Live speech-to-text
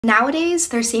Nowadays,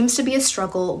 there seems to be a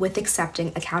struggle with accepting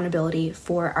accountability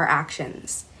for our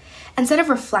actions. Instead of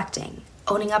reflecting,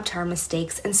 owning up to our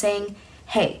mistakes, and saying,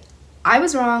 hey, I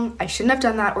was wrong, I shouldn't have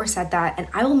done that or said that, and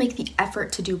I will make the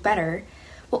effort to do better,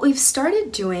 what we've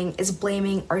started doing is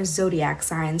blaming our zodiac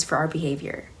signs for our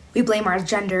behavior. We blame our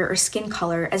gender or skin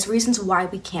color as reasons why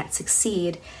we can't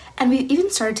succeed, and we've even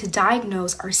started to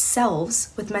diagnose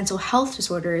ourselves with mental health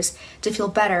disorders to feel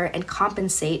better and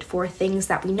compensate for things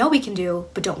that we know we can do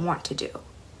but don't want to do.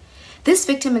 This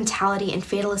victim mentality and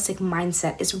fatalistic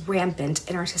mindset is rampant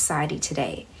in our society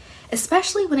today,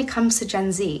 especially when it comes to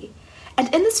Gen Z.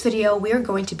 And in this video, we are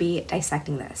going to be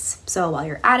dissecting this. So while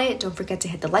you're at it, don't forget to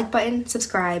hit the like button,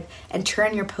 subscribe, and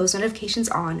turn your post notifications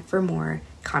on for more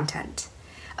content.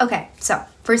 Okay, so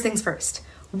first things first,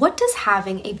 what does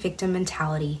having a victim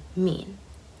mentality mean?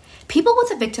 People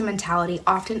with a victim mentality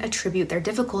often attribute their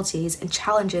difficulties and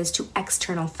challenges to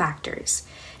external factors.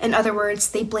 In other words,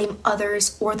 they blame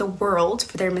others or the world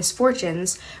for their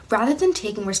misfortunes rather than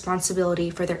taking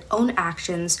responsibility for their own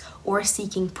actions or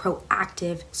seeking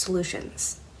proactive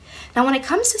solutions. Now, when it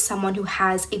comes to someone who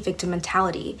has a victim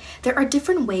mentality, there are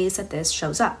different ways that this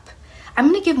shows up. I'm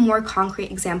going to give more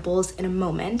concrete examples in a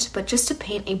moment, but just to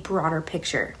paint a broader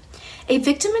picture. A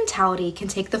victim mentality can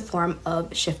take the form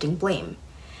of shifting blame,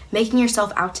 making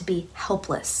yourself out to be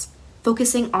helpless,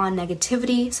 focusing on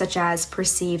negativity such as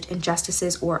perceived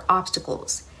injustices or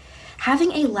obstacles,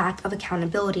 having a lack of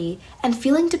accountability, and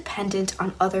feeling dependent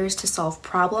on others to solve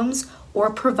problems or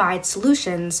provide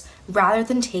solutions rather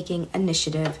than taking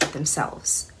initiative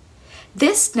themselves.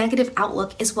 This negative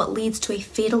outlook is what leads to a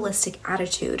fatalistic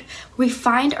attitude, where we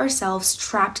find ourselves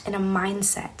trapped in a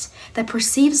mindset that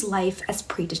perceives life as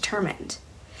predetermined.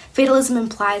 Fatalism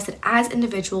implies that as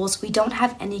individuals, we don't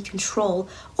have any control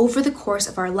over the course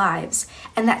of our lives,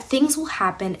 and that things will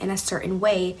happen in a certain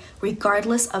way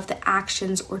regardless of the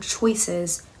actions or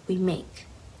choices we make.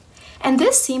 And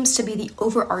this seems to be the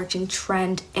overarching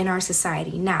trend in our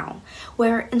society now,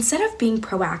 where instead of being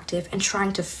proactive and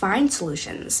trying to find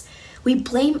solutions, we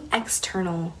blame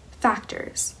external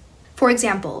factors. For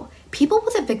example, people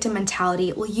with a victim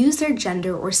mentality will use their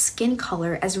gender or skin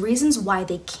color as reasons why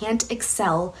they can't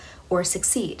excel or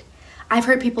succeed. I've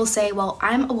heard people say, well,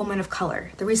 I'm a woman of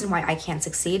color. The reason why I can't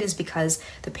succeed is because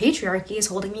the patriarchy is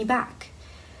holding me back.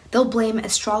 They'll blame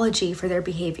astrology for their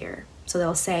behavior. So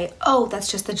they'll say, oh, that's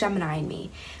just the Gemini in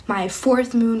me. My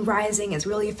fourth moon rising is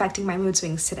really affecting my mood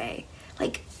swings today.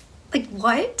 Like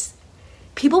what?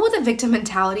 People with a victim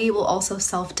mentality will also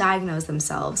self-diagnose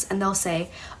themselves, and they'll say,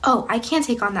 oh, I can't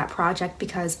take on that project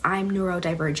because I'm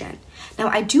neurodivergent. Now,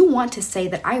 I do want to say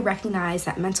that I recognize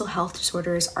that mental health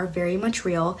disorders are very much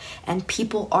real and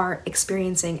people are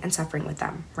experiencing and suffering with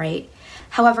them, right?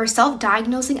 However,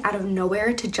 self-diagnosing out of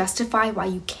nowhere to justify why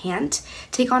you can't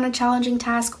take on a challenging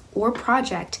task or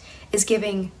project is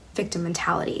giving victim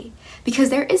mentality, because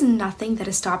there is nothing that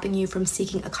is stopping you from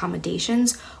seeking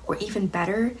accommodations or, even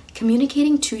better,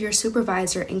 communicating to your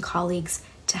supervisor and colleagues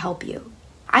to help you.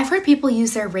 I've heard people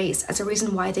use their race as a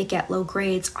reason why they get low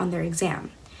grades on their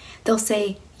exam. They'll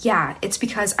say, yeah, it's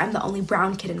because I'm the only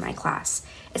brown kid in my class.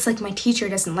 It's like my teacher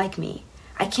doesn't like me.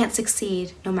 I can't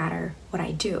succeed no matter what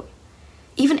I do.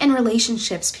 Even in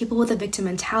relationships, people with a victim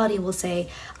mentality will say,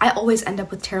 I always end up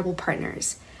with terrible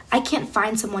partners. I can't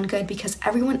find someone good because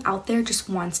everyone out there just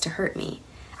wants to hurt me.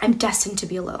 I'm destined to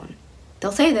be alone.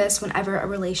 They'll say this whenever a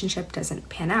relationship doesn't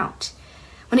pan out.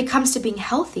 When it comes to being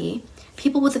healthy,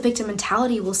 people with a victim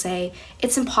mentality will say,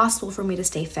 it's impossible for me to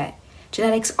stay fit.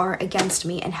 Genetics are against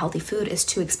me and healthy food is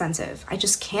too expensive. I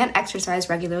just can't exercise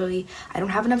regularly. I don't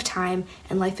have enough time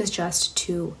and life is just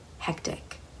too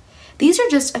hectic. These are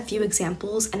just a few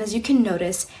examples, and as you can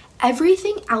notice,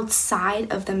 everything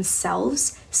outside of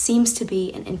themselves seems to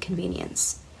be an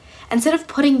inconvenience. Instead of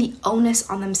putting the onus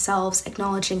on themselves,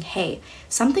 acknowledging, hey,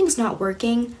 something's not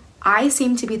working, I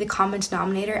seem to be the common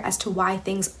denominator as to why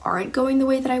things aren't going the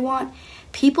way that I want,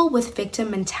 people with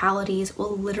victim mentalities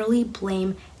will literally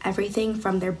blame everything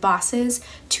from their bosses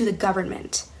to the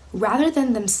government, rather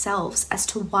than themselves as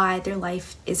to why their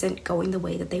life isn't going the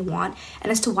way that they want and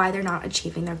as to why they're not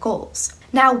achieving their goals.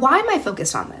 Now, why am I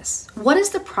focused on this? What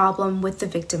is the problem with the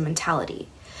victim mentality?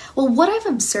 Well, what I've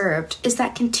observed is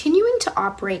that continuing to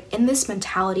operate in this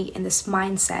mentality, in this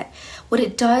mindset, what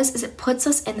it does is it puts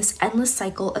us in this endless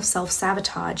cycle of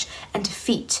self-sabotage and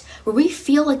defeat, where we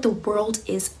feel like the world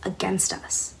is against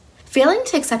us. Failing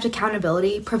to accept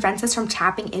accountability prevents us from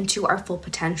tapping into our full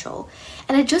potential,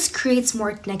 and it just creates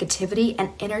more negativity and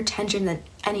inner tension than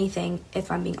anything,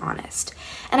 if I'm being honest.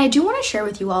 And I do want to share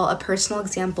with you all a personal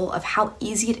example of how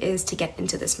easy it is to get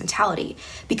into this mentality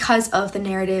because of the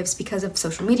narratives, because of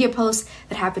social media posts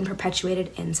that have been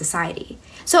perpetuated in society.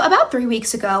 So about 3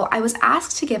 weeks ago, I was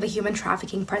asked to give a human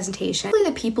trafficking presentation.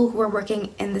 The people who are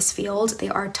working in this field, they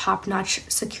are top-notch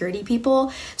security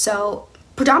people. So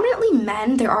predominantly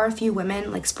men, there are a few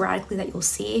women like sporadically that you'll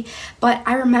see, but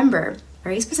I remember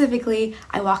very specifically,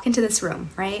 I walk into this room,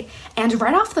 right? And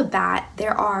right off the bat,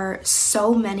 there are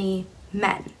so many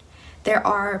men. There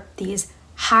are these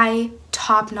high,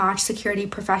 top-notch security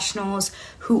professionals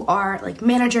who are like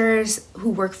managers who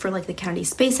work for like the Kennedy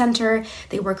Space Center.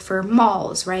 They work for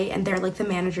malls, right? And they're like the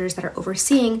managers that are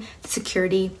overseeing the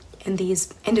security in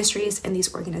these industries, in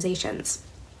these organizations.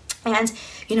 And,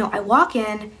 I walk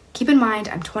in, keep in mind,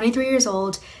 I'm 23 years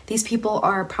old. These people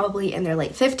are probably in their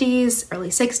late 50s, early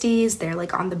 60s. They're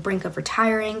like on the brink of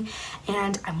retiring.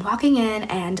 And I'm walking in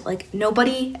and like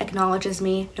nobody acknowledges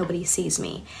me. Nobody sees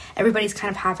me. Everybody's kind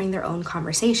of having their own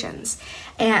conversations.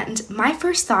 And my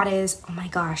first thought is, oh my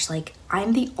gosh, like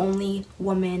I'm the only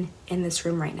woman in this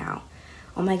room right now.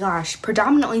 Oh my gosh,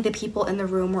 predominantly the people in the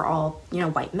room were all,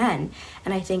 white men.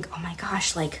 And I think, oh my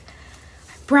gosh, like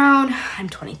brown, I'm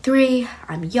 23,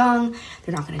 I'm young,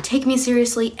 they're not going to take me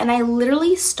seriously, and I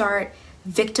literally start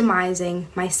victimizing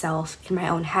myself in my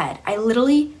own head. I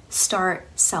literally start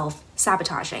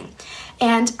self-sabotaging.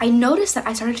 And I noticed that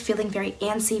I started feeling very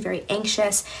antsy, very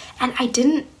anxious, and I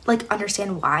didn't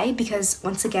understand why, because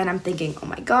once again, I'm thinking, oh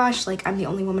my gosh, like I'm the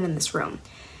only woman in this room.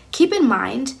 Keep in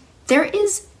mind, there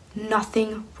is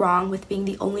nothing wrong with being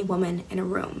the only woman in a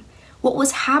room. What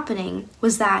was happening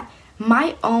was that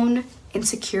my own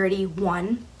insecurity,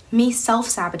 1, me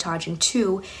self-sabotaging,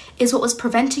 2, is what was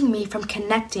preventing me from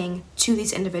connecting to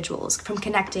these individuals, from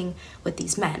connecting with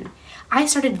these men. I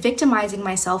started victimizing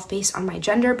myself based on my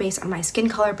gender, based on my skin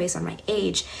color, based on my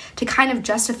age, to kind of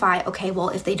justify, okay, well,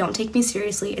 if they don't take me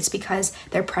seriously, it's because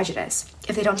they're prejudiced.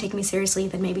 If they don't take me seriously,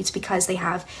 then maybe it's because they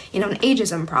have, an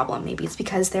ageism problem. Maybe it's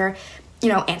because they're,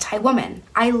 anti-woman.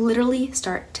 I literally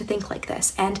start to think like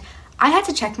this, and I had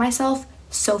to check myself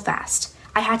so fast.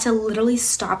 I had to literally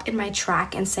stop in my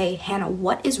track and say, Hannah,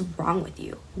 what is wrong with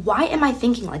you? Why am I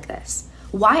thinking like this?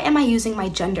 Why am I using my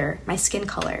gender, my skin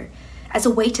color, as a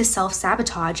way to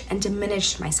self-sabotage and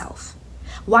diminish myself?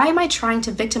 Why am I trying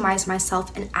to victimize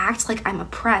myself and act like I'm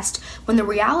oppressed when the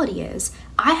reality is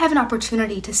I have an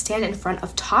opportunity to stand in front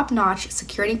of top-notch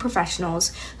security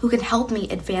professionals who can help me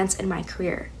advance in my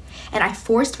career? And I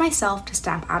forced myself to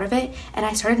snap out of it, and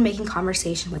I started making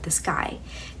conversation with this guy.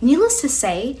 Needless to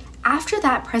say, after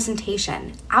that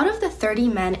presentation, out of the 30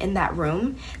 men in that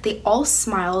room, they all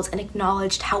smiled and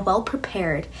acknowledged how well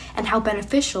prepared and how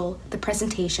beneficial the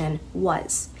presentation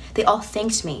was. They all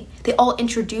thanked me. They all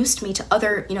introduced me to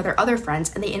their other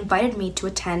friends, and they invited me to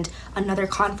attend another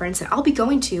conference that I'll be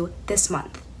going to this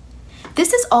month.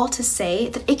 This is all to say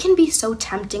that it can be so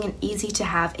tempting and easy to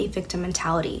have a victim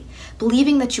mentality,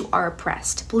 believing that you are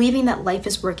oppressed, believing that life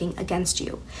is working against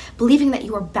you, believing that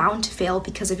you are bound to fail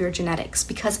because of your genetics,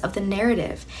 because of the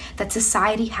narrative that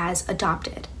society has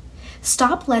adopted.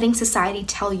 Stop letting society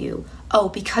tell you, oh,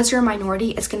 because you're a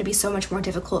minority, it's going to be so much more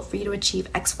difficult for you to achieve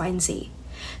X, Y, and Z.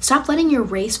 Stop letting your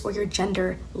race or your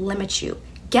gender limit you.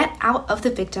 Get out of the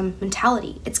victim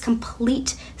mentality. It's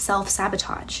complete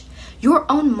self-sabotage. Your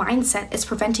own mindset is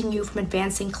preventing you from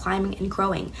advancing, climbing, and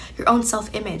growing. Your own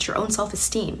self-image, your own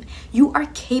self-esteem. You are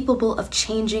capable of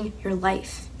changing your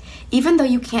life. Even though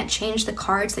you can't change the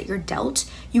cards that you're dealt,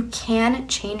 you can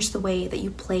change the way that you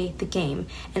play the game.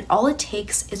 And all it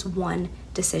takes is one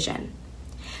decision.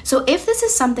 So if this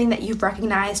is something that you've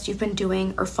recognized you've been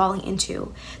doing or falling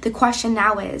into, the question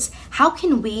now is, how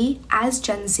can we, as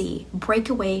Gen Z, break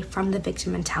away from the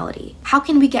victim mentality? How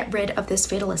can we get rid of this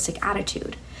fatalistic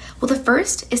attitude? Well, the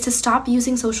first is to stop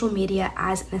using social media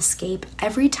as an escape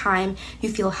every time you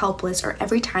feel helpless or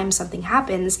every time something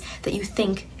happens that you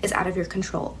think is out of your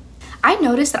control. I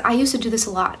noticed that I used to do this a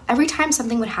lot. Every time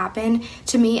something would happen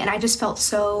to me and I just felt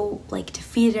so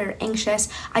defeated or anxious,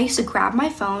 I used to grab my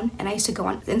phone and I used to go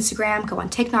on Instagram, go on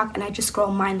TikTok, and I just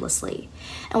scroll mindlessly.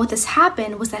 And what this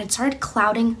happened was that it started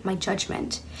clouding my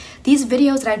judgment. These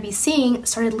videos that I'd be seeing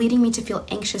started leading me to feel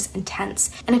anxious and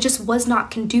tense, and it just was not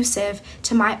conducive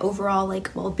to my overall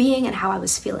well-being and how I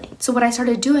was feeling. So what I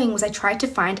started doing was I tried to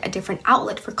find a different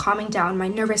outlet for calming down my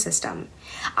nervous system.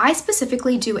 I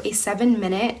specifically do a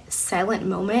 7-minute silent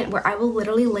moment where I will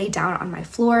literally lay down on my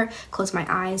floor, close my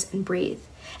eyes, and breathe.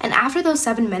 And after those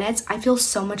 7 minutes, I feel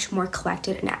so much more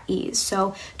collected and at ease.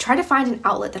 So try to find an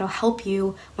outlet that'll help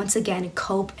you, once again,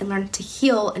 cope and learn to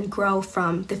heal and grow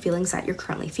from the feelings that you're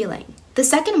currently feeling. The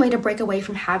second way to break away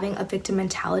from having a victim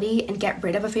mentality and get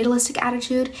rid of a fatalistic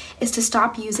attitude is to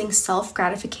stop using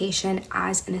self-gratification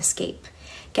as an escape.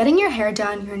 Getting your hair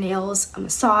done, your nails, a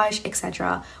massage,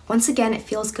 etc. Once again, it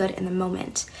feels good in the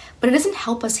moment, but it doesn't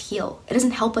help us heal. It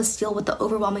doesn't help us deal with the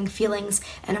overwhelming feelings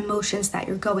and emotions that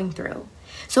you're going through.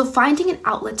 So finding an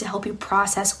outlet to help you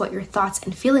process what your thoughts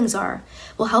and feelings are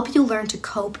will help you learn to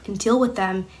cope and deal with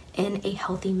them in a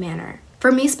healthy manner.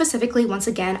 For me specifically, once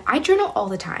again, I journal all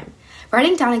the time.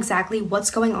 Writing down exactly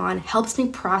what's going on helps me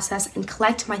process and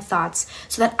collect my thoughts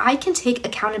so that I can take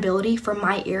accountability for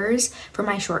my errors, for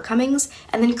my shortcomings,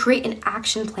 and then create an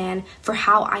action plan for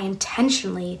how I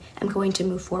intentionally am going to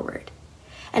move forward.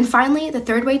 And finally, the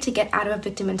third way to get out of a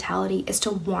victim mentality is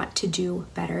to want to do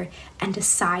better and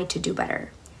decide to do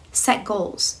better. Set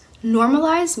goals.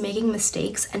 Normalize making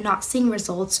mistakes and not seeing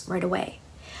results right away.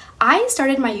 I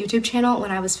started my YouTube channel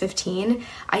when I was 15.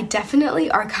 I definitely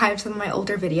archived some of my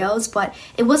older videos, but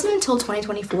it wasn't until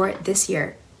 2024, this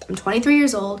year, I'm 23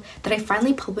 years old, that I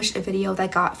finally published a video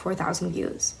that got 4,000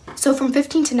 views. So from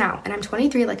 15 to now, and I'm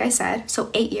 23 like I said, so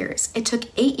 8 years. It took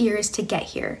 8 years to get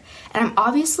here. And I'm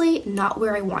obviously not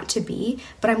where I want to be,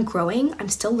 but I'm growing, I'm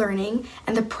still learning,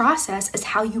 and the process is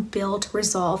how you build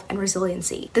resolve and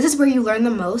resiliency. This is where you learn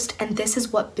the most, and this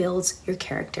is what builds your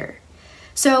character.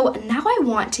 So now I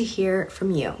want to hear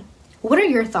from you. What are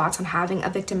your thoughts on having a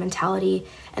victim mentality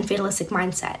and fatalistic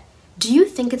mindset? Do you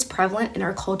think it's prevalent in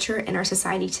our culture, in our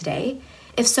society today?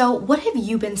 If so, what have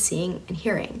you been seeing and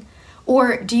hearing?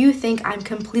 Or do you think I'm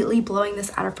completely blowing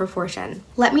this out of proportion?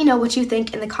 Let me know what you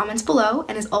think in the comments below.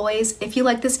 And as always, if you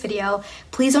like this video,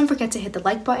 please don't forget to hit the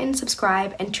like button,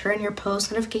 subscribe, and turn your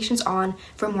post notifications on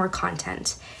for more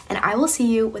content. And I will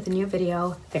see you with a new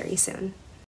video very soon.